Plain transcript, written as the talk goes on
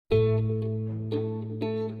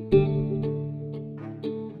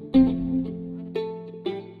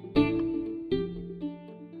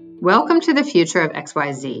Welcome to the future of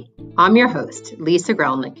XYZ. I'm your host, Lisa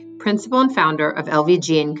Grelnick, principal and founder of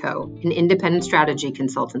LVG & Co., an independent strategy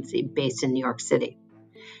consultancy based in New York City.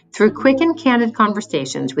 Through quick and candid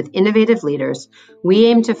conversations with innovative leaders, we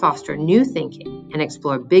aim to foster new thinking and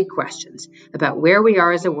explore big questions about where we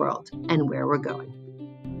are as a world and where we're going.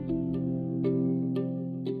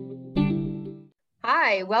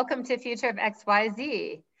 Hi, welcome to Future of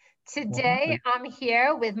XYZ. Today, I'm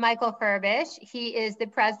here with Michael Furbish. He is the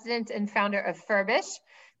president and founder of Furbish,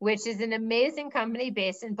 which is an amazing company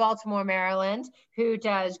based in Baltimore, Maryland, who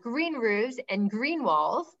does green roofs and green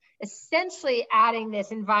walls, essentially adding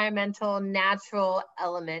this environmental, natural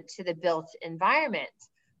element to the built environment.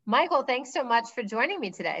 Michael, thanks so much for joining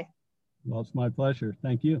me today. Well, it's my pleasure.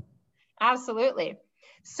 Thank you. Absolutely.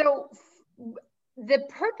 So, the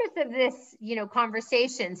purpose of this,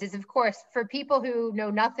 conversations is, of course, for people who know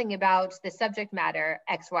nothing about the subject matter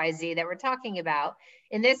XYZ that we're talking about.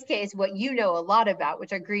 In this case, what you know a lot about,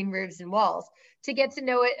 which are green roofs and walls, to get to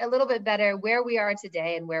know it a little bit better, where we are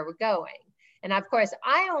today and where we're going. And of course,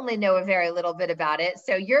 I only know a very little bit about it.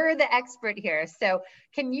 So you're the expert here. So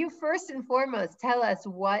can you first and foremost tell us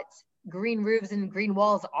what green roofs and green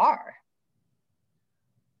walls are?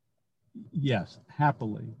 Yes,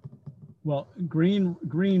 happily. Well, green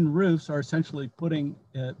roofs are essentially putting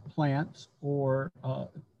plants or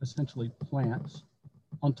essentially plants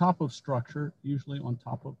on top of structure, usually on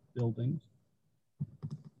top of buildings.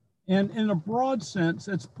 And in a broad sense,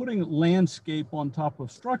 it's putting landscape on top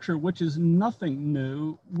of structure, which is nothing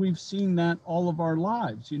new. We've seen that all of our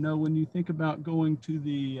lives. You know, when you think about going to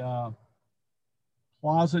the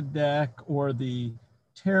plaza deck or the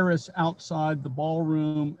terrace outside the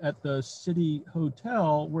ballroom at the city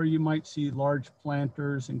hotel, where you might see large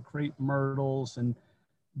planters and crepe myrtles and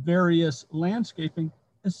various landscaping.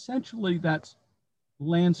 Essentially, that's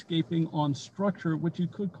landscaping on structure, which you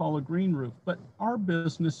could call a green roof. But our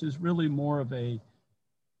business is really more of a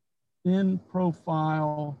thin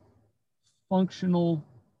profile, functional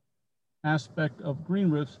aspect of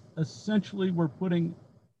green roofs. Essentially, we're putting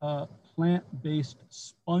plant-based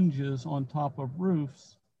sponges on top of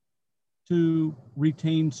roofs to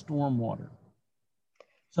retain stormwater.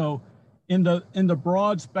 So in the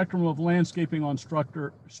broad spectrum of landscaping on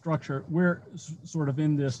structure, we're sort of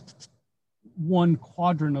in this one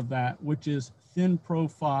quadrant of that, which is thin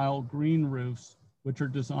profile green roofs, which are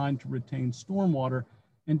designed to retain stormwater.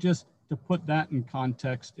 And just to put that in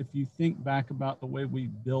context, if you think back about the way we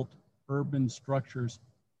built urban structures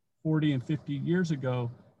 40 and 50 years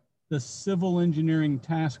ago, the civil engineering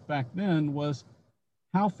task back then was,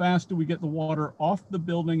 how fast do we get the water off the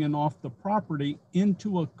building and off the property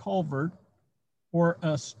into a culvert or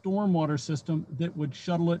a stormwater system that would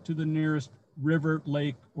shuttle it to the nearest river,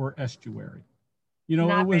 lake, or estuary? You know,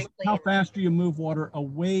 it was how fast do you move water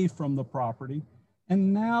away from the property?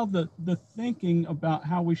 And now the thinking about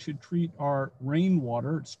how we should treat our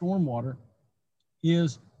rainwater, stormwater,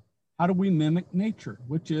 is how do we mimic nature,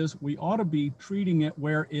 which is we ought to be treating it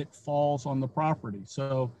where it falls on the property.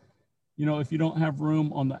 So, you know, if you don't have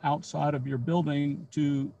room on the outside of your building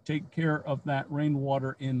to take care of that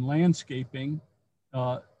rainwater in landscaping,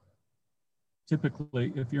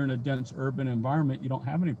 typically, if you're in a dense urban environment, you don't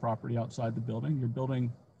have any property outside the building. Your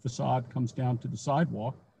building facade comes down to the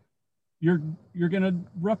sidewalk. You're going to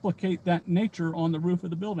replicate that nature on the roof of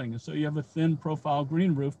the building. And so you have a thin profile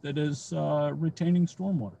green roof that is retaining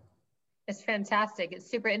stormwater. It's fantastic. It's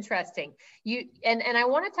super interesting. And I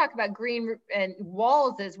want to talk about green and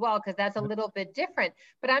walls as well, because that's a little bit different.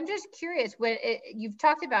 But I'm just curious, you've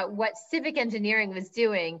talked about what civic engineering was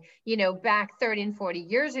doing, back 30 and 40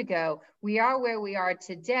 years ago. We are where we are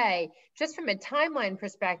today. Just from a timeline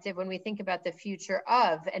perspective, when we think about the future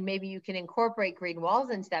of, and maybe you can incorporate green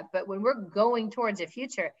walls into that, but when we're going towards a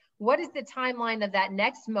future, what is the timeline of that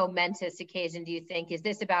next momentous occasion, do you think? Is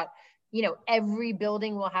this about every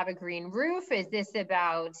building will have a green roof? Is this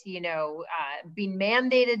about, being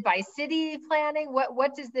mandated by city planning?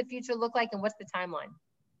 What does the future look like, and what's the timeline?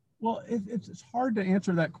 Well, it's hard to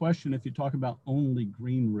answer that question if you talk about only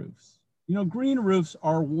green roofs. Green roofs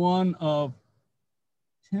are one of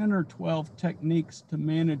 10 or 12 techniques to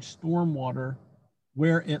manage stormwater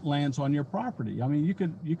where it lands on your property. I mean,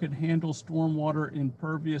 you could handle stormwater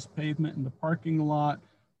impervious pavement in the parking lot,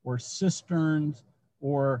 or cisterns,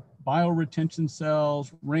 or bioretention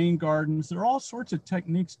cells, rain gardens. There are all sorts of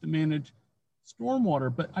techniques to manage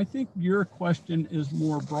stormwater, but I think your question is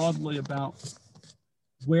more broadly about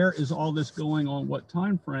where is all this going on, what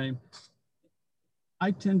time frame. I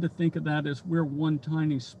tend to think of that as we're one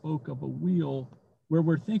tiny spoke of a wheel, where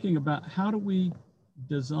we're thinking about how do we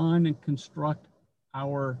design and construct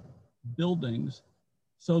our buildings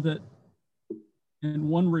so that in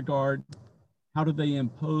one regard, how do they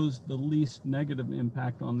impose the least negative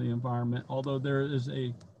impact on the environment? Although there is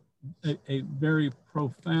a very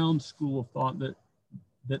profound school of thought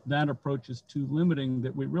that approach is too limiting,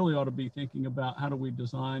 that we really ought to be thinking about how do we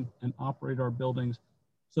design and operate our buildings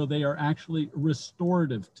so they are actually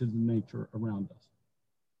restorative to the nature around us.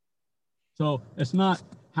 So it's not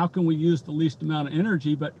how can we use the least amount of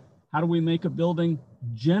energy, but how do we make a building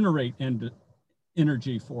generate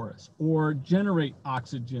energy for us, or generate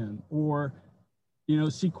oxygen, or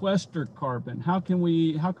sequester carbon? How can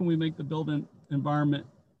we make the building environment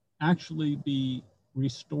actually be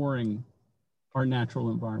restoring our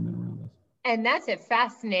natural environment around us? And that's a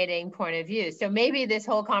fascinating point of view. So maybe this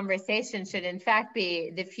whole conversation should in fact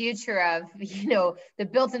be the future of, the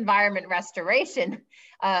built environment restoration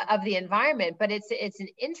of the environment, but it's an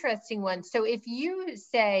interesting one. So if you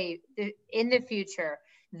say in the future,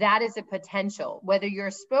 that is a potential, whether you're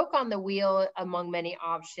spoke on the wheel among many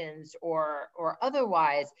options or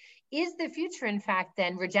otherwise, is the future in fact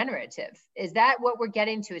then regenerative? Is that what we're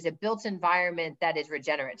getting to, is a built environment that is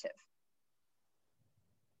regenerative?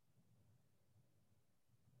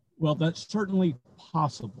 Well, that's certainly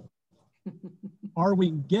possible. Are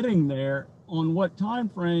we getting there? On what time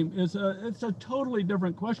frame it's a totally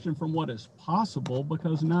different question from what is possible,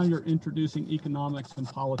 because now you're introducing economics and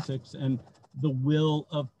politics and the will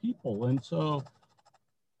of people. And so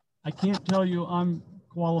I can't tell you I'm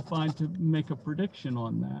qualified to make a prediction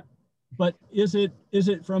on that. But is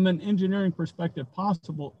it from an engineering perspective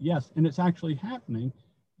possible? Yes, and it's actually happening.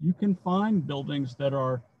 You can find buildings that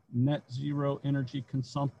are net zero energy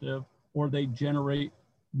consumptive, or they generate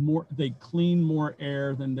more, they clean more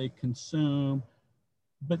air than they consume.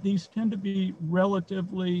 But these tend to be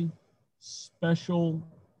relatively special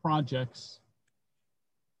projects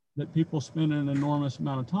that people spend an enormous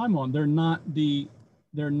amount of time on. They're not the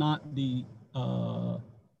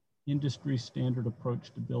industry standard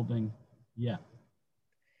approach to building yet.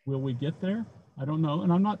 Will we get there? I don't know.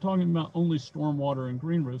 And I'm not talking about only stormwater and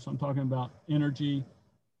green roofs. I'm talking about energy,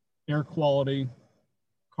 air quality,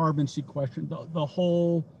 carbon sequestration, the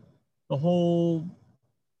whole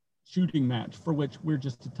shooting match, for which we're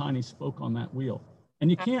just a tiny spoke on that wheel.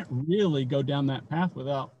 And you can't really go down that path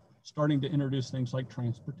without starting to introduce things like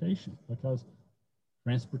transportation, because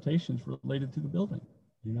transportation is related to the building.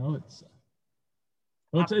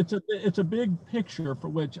 It's a big picture for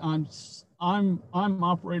which I'm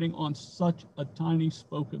operating on such a tiny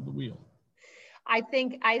spoke of the wheel. I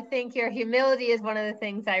think your humility is one of the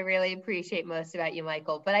things I really appreciate most about you,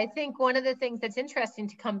 Michael. But I think one of the things that's interesting,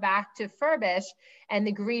 to come back to Furbish and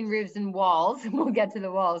the green roofs and walls, and we'll get to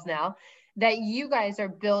the walls now, that you guys are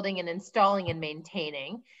building and installing and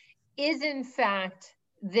maintaining, is in fact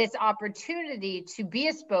this opportunity to be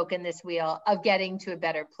a spoke in this wheel of getting to a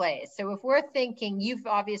better place. So if we're thinking, you've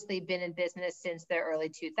obviously been in business since the early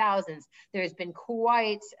 2000s, there's been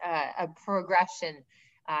quite a progression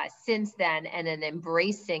since then, and an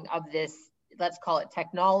embracing of this, let's call it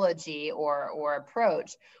technology or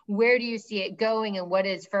approach. Where do you see it going, and what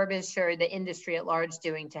is Furbish or the industry at large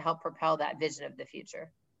doing to help propel that vision of the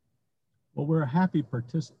future? Well, we're a happy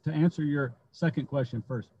participant. To answer your second question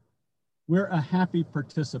first, we're a happy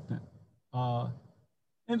participant.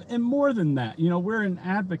 And more than that, we're an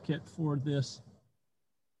advocate for this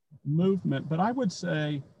movement. But I would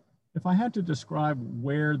say, if I had to describe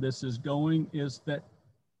where this is going, is that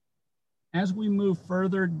as we move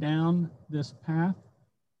further down this path,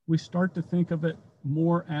 we start to think of it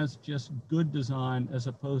more as just good design as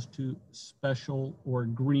opposed to special or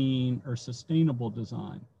green or sustainable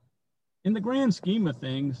design. In the grand scheme of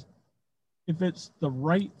things, if it's the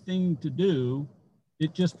right thing to do,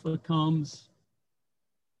 it just becomes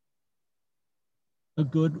a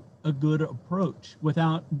good approach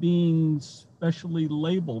without being specially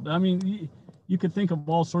labeled. I mean, you could think of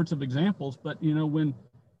all sorts of examples, but when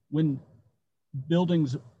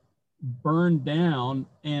buildings burn down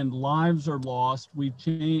and lives are lost, we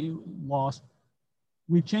change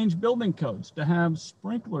building codes to have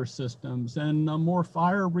sprinkler systems and more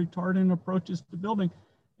fire retardant approaches to building.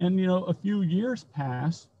 And a few years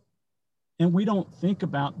pass and we don't think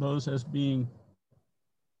about those as being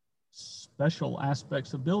special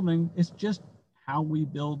aspects of building. It's just how we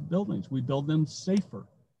build buildings. We build them safer.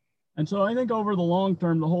 And so I think over the long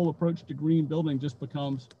term, the whole approach to green building just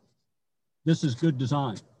becomes, this is good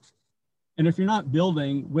design. And if you're not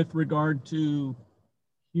building with regard to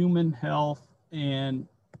human health and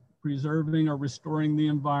preserving or restoring the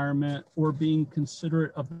environment, or being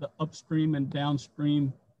considerate of the upstream and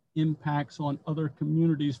downstream impacts on other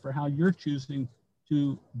communities for how you're choosing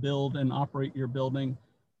to build and operate your building,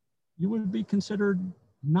 you would be considered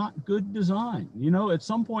not good design. You know, at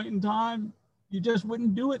some point in time, you just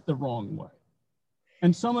wouldn't do it the wrong way.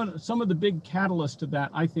 And some of the big catalysts to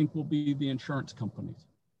that, I think, will be the insurance companies.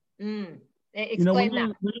 You know, when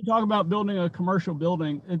you talk about building a commercial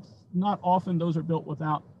building, it's not often those are built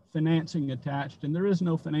without financing attached, and there is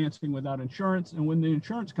no financing without insurance. And when the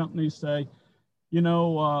insurance companies say, you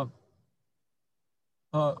know,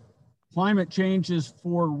 climate change is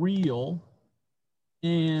for real,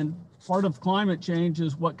 and part of climate change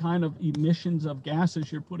is what kind of emissions of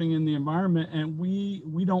gases you're putting in the environment, and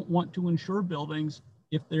we don't want to insure buildings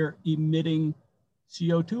if they're emitting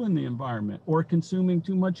CO2 in the environment or consuming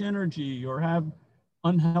too much energy or have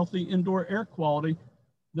unhealthy indoor air quality.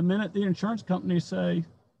 The minute the insurance companies say,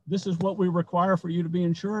 this is what we require for you to be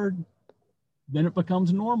insured, then it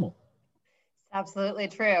becomes normal. Absolutely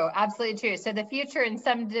true. Absolutely true. So the future in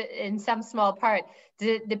some small part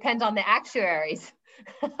depends on the actuaries.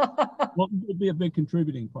 Well, it would be a big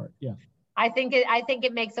contributing part. Yeah. I think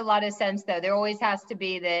it makes a lot of sense, though. There always has to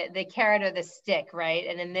be the carrot or the stick, right?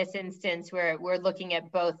 And in this instance, we're looking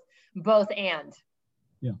at both and.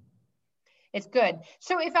 Yeah. It's good.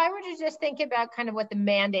 So if I were to just think about kind of what the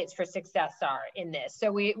mandates for success are in this,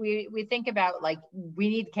 so we think about, like, we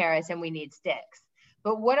need carrots and we need sticks,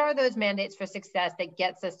 but what are those mandates for success that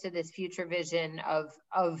gets us to this future vision of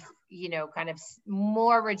you know, kind of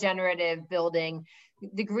more regenerative building,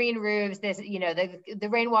 the green roofs, this, you know, the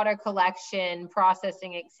rainwater collection,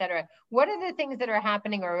 processing, et cetera? What are the things that are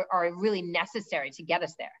happening or are really necessary to get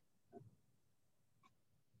us there?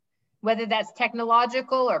 Whether that's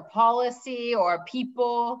technological or policy or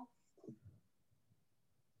people?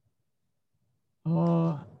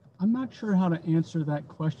 I'm not sure how to answer that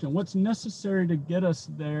question. What's necessary to get us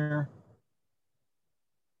there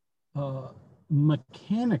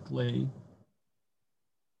mechanically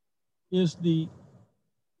is the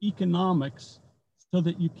economics, so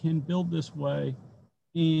that you can build this way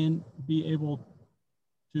and be able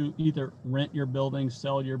to either rent your building,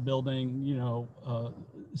 sell your building, you know,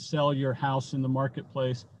 sell your house in the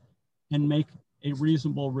marketplace and make a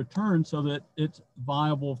reasonable return so that it's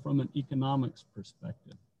viable from an economics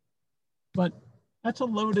perspective. But that's a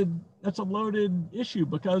loaded issue,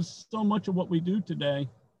 because so much of what we do today,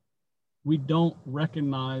 we don't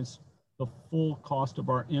recognize the full cost of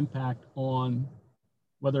our impact on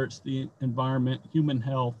whether it's the environment, human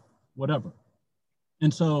health, whatever.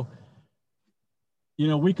 And so, you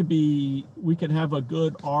know, we could have a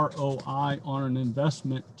good ROI on an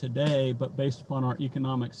investment today, but based upon our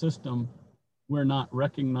economic system, we're not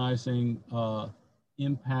recognizing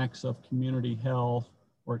impacts of community health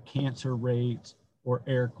or cancer rates or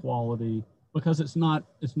air quality, because it's not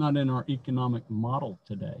in our economic model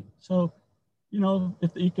today. So, you know,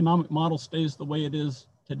 if the economic model stays the way it is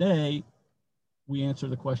today, we answer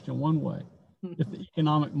the question one way. If the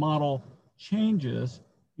economic model changes,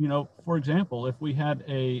 you know, for example, if we had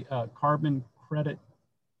a carbon credit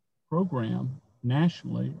program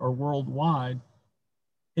nationally or worldwide,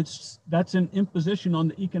 that's an imposition on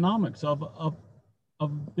the economics of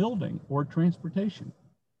building or transportation.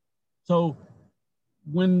 So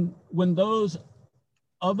when those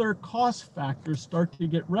other cost factors start to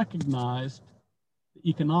get recognized, the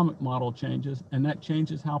economic model changes, and that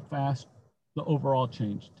changes how fast the overall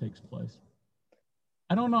change takes place.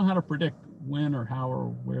 I don't know how to predict when or how or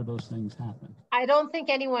where those things happen. I don't think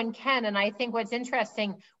anyone can. And I think what's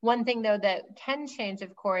interesting, one thing though that can change,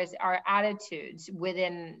 of course, are attitudes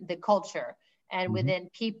within the culture and within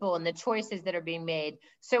people and the choices that are being made.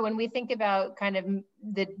 So when we think about kind of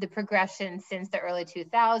the progression since the early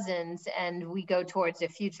 2000s, and we go towards a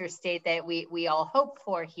future state that we all hope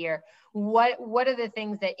for here, what are the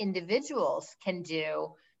things that individuals can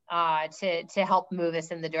do to help move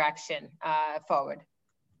us in the direction forward?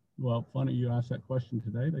 Well, funny you asked that question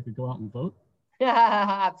today. They could go out and vote.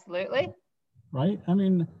 Absolutely. Right? I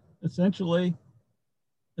mean, essentially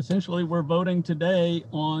we're voting today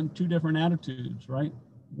on two different attitudes, right?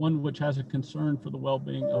 One which has a concern for the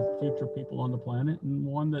well-being of future people on the planet, and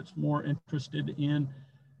one that's more interested in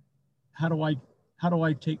how do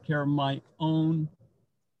I take care of my own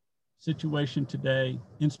situation today,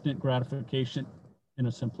 instant gratification in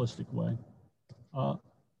a simplistic way.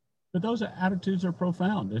 But those attitudes are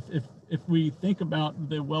profound. If we think about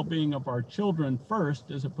the well-being of our children first,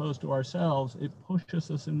 as opposed to ourselves, it pushes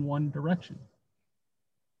us in one direction.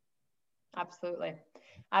 Absolutely.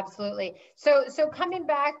 Absolutely. So coming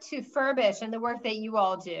back to Furbish and the work that you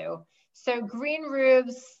all do. So green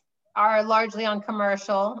roofs are largely on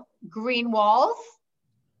commercial. Green walls?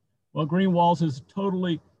 Well, green walls is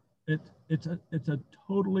totally, it's a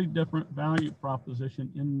totally different value proposition,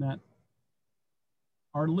 in that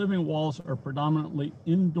our living walls are predominantly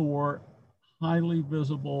indoor, highly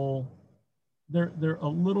visible. They're a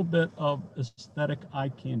little bit of aesthetic eye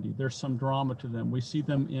candy. There's some drama to them. We see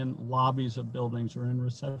them in lobbies of buildings or in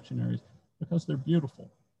reception areas because they're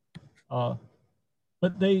beautiful.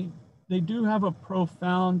 But they do have a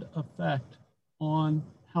profound effect on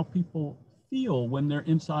how people feel when they're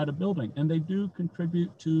inside a building, and they do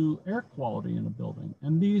contribute to air quality in a building.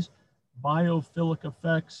 And these biophilic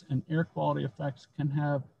effects and air quality effects can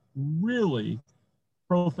have really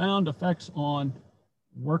profound effects on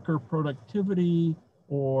worker productivity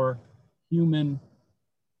or human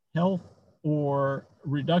health, or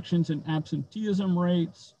reductions in absenteeism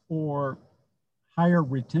rates, or higher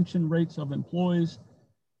retention rates of employees.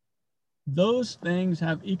 Those things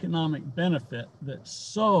have economic benefit that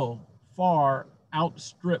so far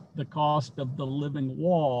outstrip the cost of the living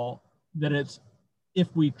wall that it's,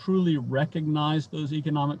 if we truly recognize those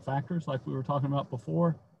economic factors like we were talking about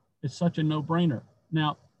before, it's such a no-brainer.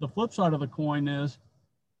 Now, the flip side of the coin is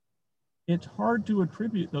it's hard to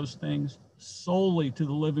attribute those things solely to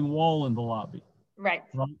the living wall in the lobby. Right.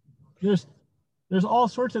 There's all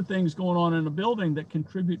sorts of things going on in a building that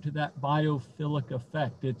contribute to that biophilic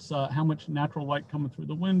effect. It's how much natural light coming through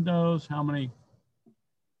the windows, how many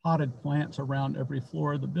potted plants around every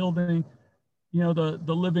floor of the building. You know,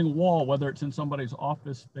 the living wall, whether it's in somebody's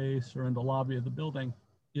office space or in the lobby of the building,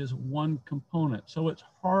 is one component. So it's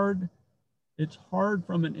hard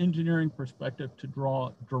from an engineering perspective to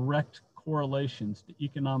draw direct correlations to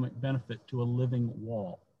economic benefit to a living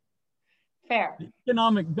wall. Fair. The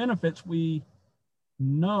economic benefits we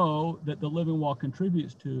know that the living wall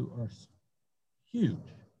contributes to are huge.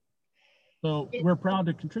 So we're proud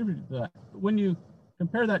to contribute to that. When you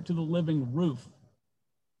compare that to the living roof,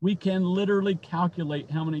 we can literally calculate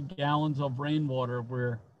how many gallons of rainwater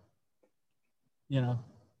we're,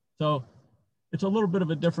 so it's a little bit of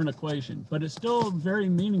a different equation, but it's still very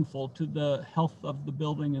meaningful to the health of the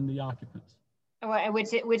building and the occupants.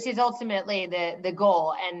 Which is ultimately the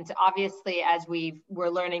goal. And obviously, as we're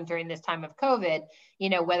learning during this time of COVID,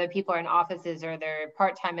 whether people are in offices or they're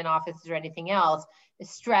part-time in offices or anything else,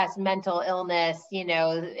 stress, mental illness,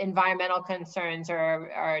 environmental concerns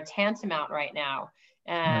are tantamount right now.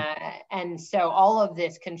 Right. And so all of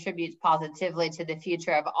this contributes positively to the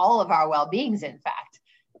future of all of our well-beings, in fact.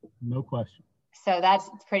 No question. So that's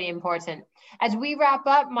pretty important. As we wrap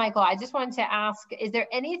up, Michael, I just wanted to ask, is there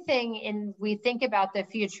anything we think about the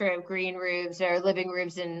future of green roofs or living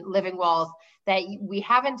roofs and living walls that we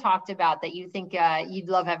haven't talked about that you think you'd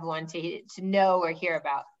love everyone to know or hear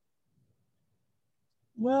about?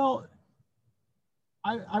 Well,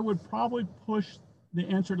 I would probably push the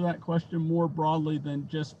answer to that question more broadly than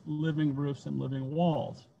just living roofs and living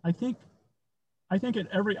walls. I think at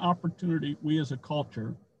every opportunity, we as a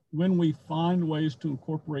culture, when we find ways to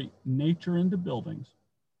incorporate nature into buildings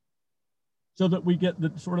so that we get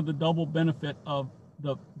the sort of the double benefit of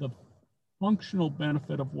the functional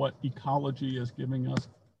benefit of what ecology is giving us,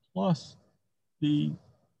 plus the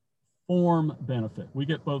form benefit. We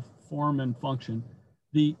get both form and function,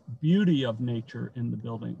 the beauty of nature in the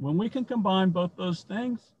building. When we can combine both those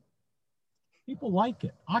things, people like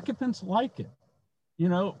it. Occupants like it.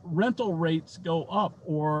 Rental rates go up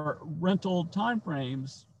or rental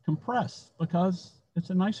timeframes compress because it's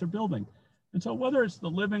a nicer building. And so whether it's the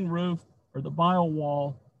living roof or the bio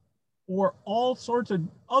wall or all sorts of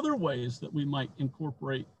other ways that we might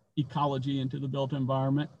incorporate ecology into the built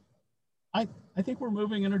environment, I think we're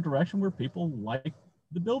moving in a direction where people like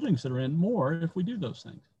the buildings that are in more if we do those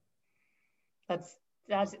things. That's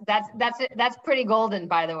pretty golden,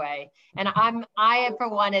 by the way. And I, for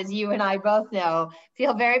one, as you and I both know,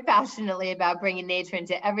 feel very passionately about bringing nature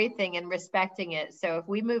into everything and respecting it. So if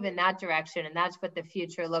we move in that direction and that's what the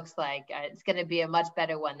future looks like, it's going to be a much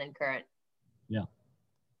better one than current. Yeah.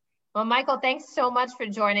 Well, Michael, thanks so much for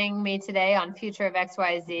joining me today on Future of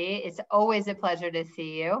XYZ. It's always a pleasure to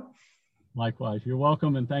see you. Likewise. You're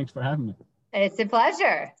welcome, and thanks for having me. It's a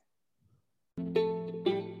pleasure.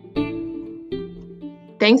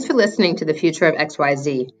 Thanks for listening to the Future of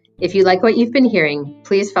XYZ. If you like what you've been hearing,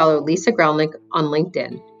 please follow Lisa Gralnick on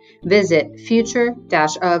LinkedIn. Visit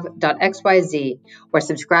future-of.xyz or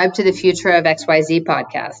subscribe to the Future of XYZ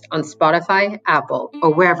podcast on Spotify, Apple,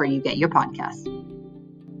 or wherever you get your podcasts.